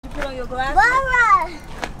your glasses?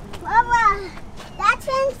 Barbara, that's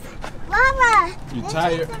Barbara. You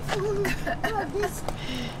tired?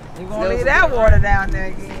 You're gonna leave that water down there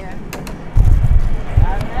again.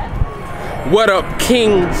 What up,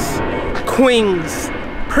 kings, queens,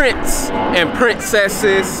 prince, and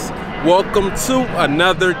princesses? Welcome to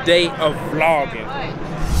another day of vlogging.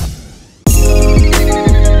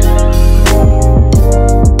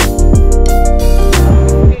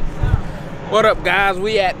 What up, guys?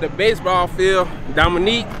 We at the baseball field.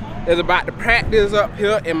 Dominique is about to practice up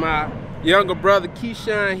here, and my younger brother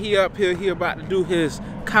Keyshawn, he up here. He about to do his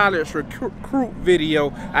college recruit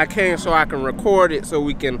video. I came so I can record it so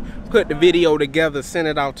we can put the video together, send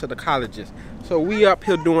it out to the colleges. So we up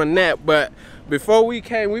here doing that. But before we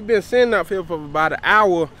came, we've been sitting up here for about an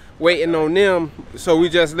hour waiting on them. So we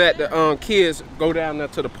just let the kids go down there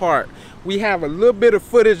to the park. We have a little bit of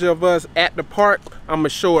footage of us at the park. I'm gonna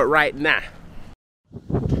show it right now.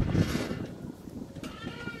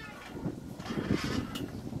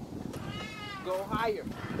 Go higher.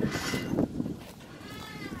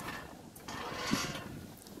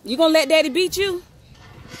 You gonna let Daddy beat you?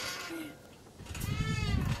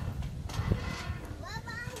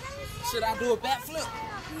 Should I do a backflip?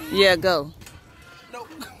 Yeah, go. Nope.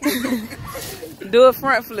 Do a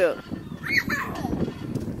front flip.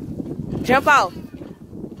 Jump off.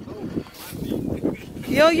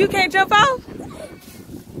 Yo, you can't jump off?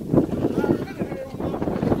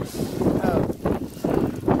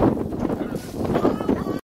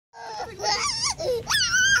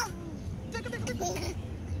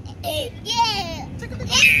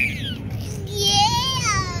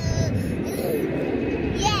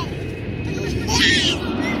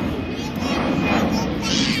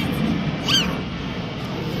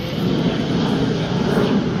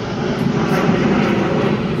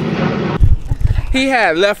 He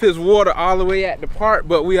had left his water all the way at the park,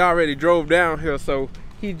 but we already drove down here, so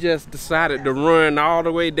he just decided to run all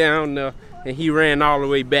the way down there, and he ran all the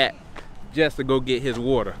way back just to go get his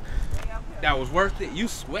water. That was worth it. You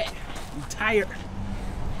sweat. You tired.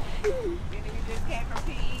 You just came from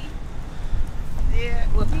PE? Yeah.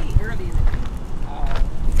 Well, PE early in the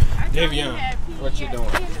day. Davion, what you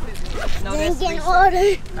doing? No, that's drinking water.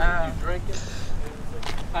 You drinking?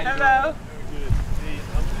 Hello.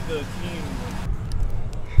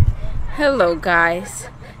 Hello guys,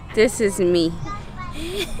 this is me.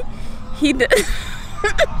 He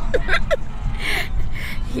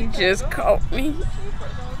just caught me.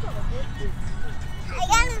 I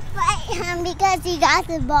gotta fight him because he got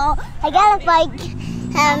the ball. I gotta fight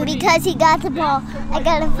him because he got the ball. I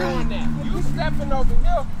gotta fight him. You stepping over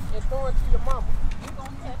here and throwing to your mama.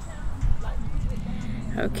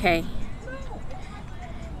 Okay.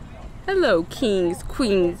 Hello kings,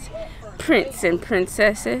 queens, prince and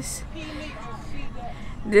princesses.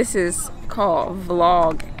 This is called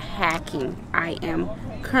vlog hacking. I am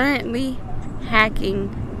currently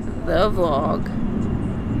hacking the vlog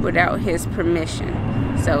without his permission.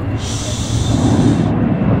 So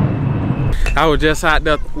I was just out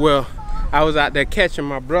there, well, I was out there catching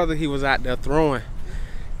my brother. He was out there throwing.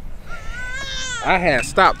 I had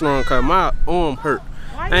stopped throwing because my arm hurt.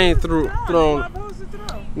 I ain't thrown.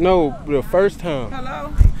 No, the first time.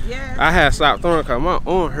 Hello? Yes. I had stopped throwing because my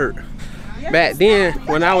arm hurt. Back then,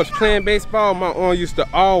 when I was playing baseball, my arm used to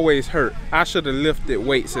always hurt. I should have lifted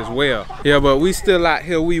weights as well. Yeah, but we still out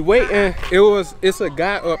here. We waiting. It's a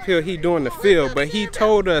guy up here. He doing the field, but he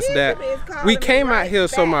told us that we came out here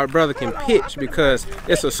so my brother can pitch because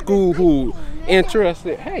it's a school who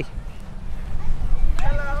interested. Hey.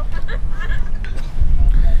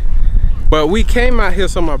 But we came out here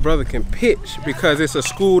so my brother can pitch because it's a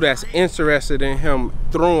school that's interested in him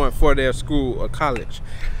throwing for their school or college.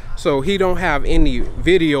 So he don't have any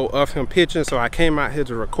video of him pitching, so I came out here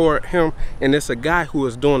to record him. And it's a guy who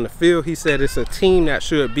is doing the field. He said it's a team that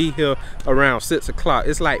should be here around 6 o'clock.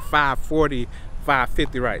 It's like 5:40,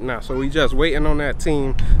 5:50 right now. So we just waiting on that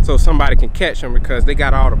team so somebody can catch him because they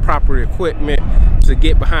got all the proper equipment to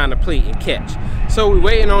get behind the plate and catch. So we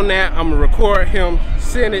waiting on that. I'm gonna record him,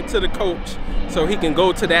 send it to the coach so he can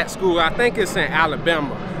go to that school. I think it's in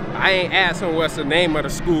Alabama. I ain't asked him what's the name of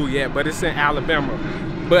the school yet, but it's in Alabama.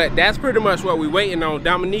 But that's pretty much what we waiting on.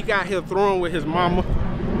 Dominique out here throwing with his mama.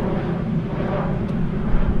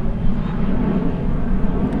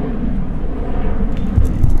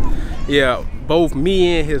 Yeah, both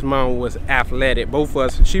me and his mom was athletic. Both of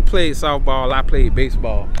us, she played softball, I played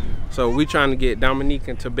baseball. So we trying to get Dominique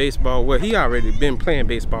into baseball. Well, he already been playing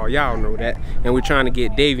baseball, y'all know that. And we're trying to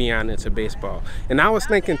get Davion into baseball. And I was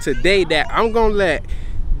thinking today that I'm gonna let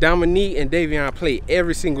Dominique and Davion play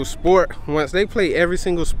every single sport. Once they play every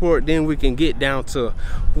single sport, then we can get down to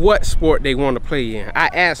what sport they want to play in. I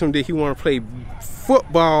asked him, did he want to play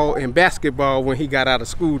football and basketball when he got out of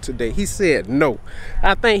school today? He said no.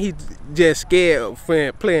 I think he just scared of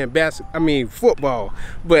playing football.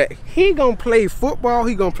 But he gonna play football,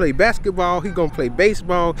 he gonna play basketball, he gonna play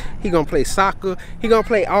baseball, he gonna play soccer, he gonna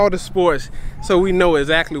play all the sports, so we know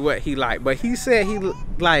exactly what he like. But he said he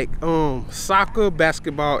like soccer,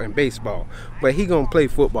 basketball, and baseball, but he gonna play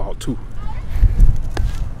football too.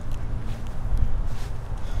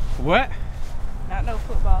 What? Not no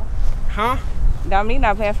football. Huh? Dominique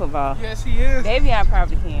not playing football. Yes, he is. Davion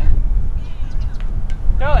probably can.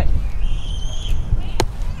 Throw it.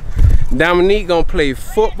 Dominique gonna play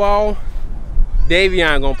football.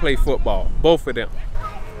 Davion gonna play football. Both of them.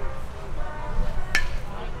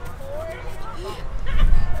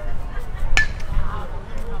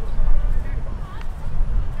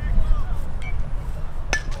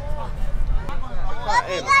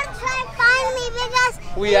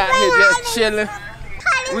 We out here just chilling.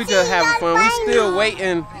 We just having fun. We still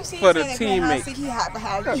waiting for the teammates.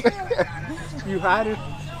 You hiding?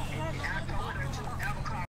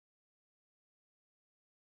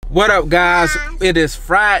 What up, guys? It is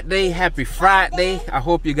Friday. Happy Friday. I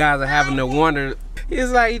hope you guys are having a wonder.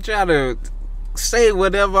 It's like he tried to say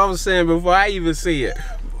whatever I was saying before I even see it.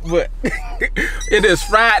 But it is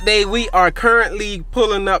Friday. We are currently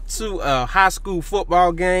pulling up to a high school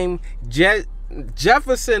football game.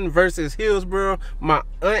 Jefferson versus Hillsborough. My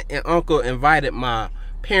aunt and uncle invited my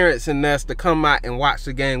parents and us to come out and watch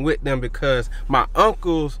the game with them because my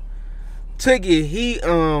uncle's Tiggy,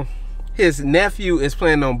 his nephew is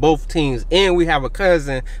playing on both teams, and we have a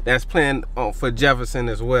cousin that's playing for Jefferson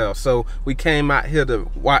as well. So we came out here to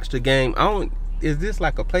watch the game. Is this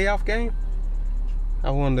like a playoff game?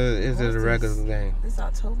 I wonder, is it a regular game? It's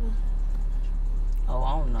October. Oh,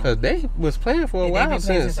 I don't know. Cause they was playing for a while been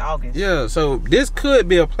playing since August. Yeah, so this could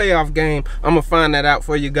be a playoff game. I'm gonna find that out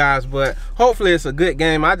for you guys, but hopefully it's a good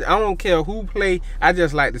game. I don't care who play. I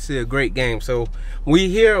just like to see a great game. So we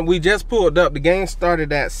here. We just pulled up. The game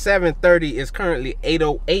started at 7:30. It's currently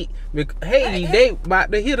 8:08. Hey, they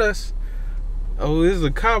about to hit us. Oh, this is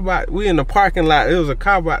a car about. We in the parking lot. It was a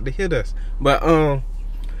car about to hit us. But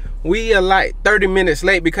we are like 30 minutes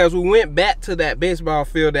late because we went back to that baseball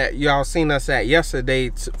field that y'all seen us at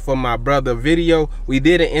yesterday for my brother video. We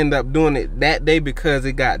didn't end up doing it that day because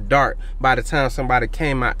it got dark by the time somebody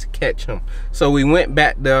came out to catch him. So we went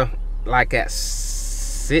back there like at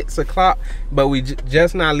 6 o'clock, but we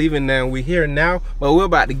just not leaving now. We here now, but we're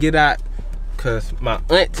about to get out because my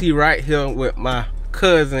auntie right here with my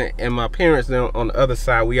cousin and my parents on the other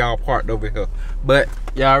side. We all parked over here. But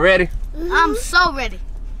y'all ready? I'm so ready.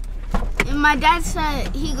 And my dad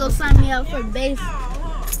said he go sign me up for base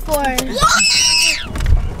for.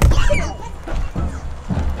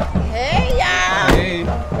 Hey, y'all. Hey,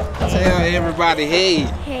 tell everybody hey.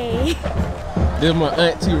 Hey. This my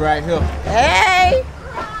auntie right here. Hey.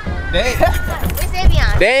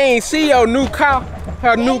 They ain't see your new car.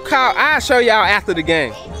 Her new car. I'll show y'all after the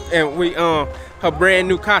game. And we her brand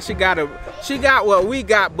new car. She got what we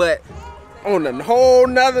got, but on a whole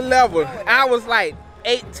nother level. I was like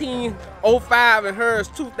 1805 and hers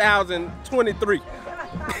 2023.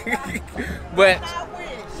 But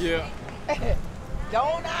yeah.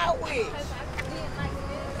 Don't I wish?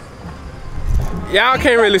 Y'all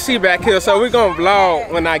can't really see back here, so we're gonna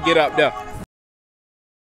vlog when I get up there.